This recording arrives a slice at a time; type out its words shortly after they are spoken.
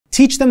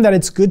Teach them that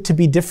it's good to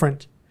be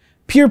different.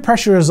 Peer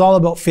pressure is all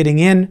about fitting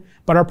in,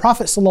 but our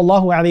Prophet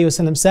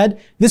ﷺ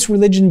said, this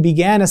religion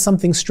began as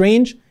something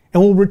strange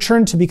and will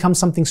return to become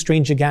something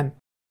strange again.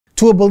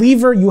 To a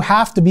believer, you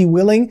have to be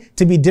willing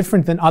to be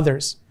different than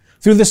others.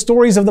 Through the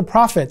stories of the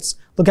prophets,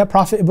 look at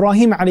Prophet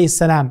Ibrahim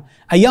alayhi,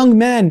 a young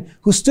man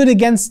who stood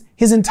against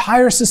his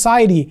entire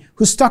society,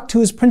 who stuck to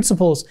his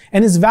principles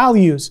and his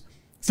values.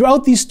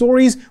 Throughout these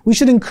stories, we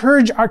should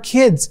encourage our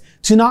kids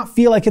to not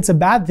feel like it's a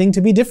bad thing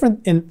to be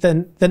different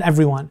than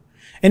everyone.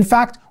 In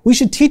fact, we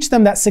should teach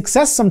them that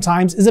success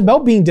sometimes is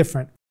about being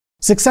different.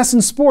 Success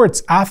in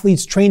sports,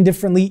 athletes train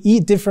differently,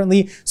 eat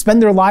differently,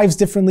 spend their lives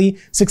differently.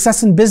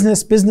 Success in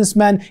business,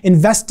 businessmen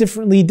invest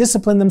differently,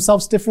 discipline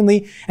themselves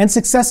differently. And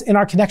success in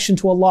our connection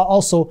to Allah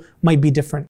also might be different.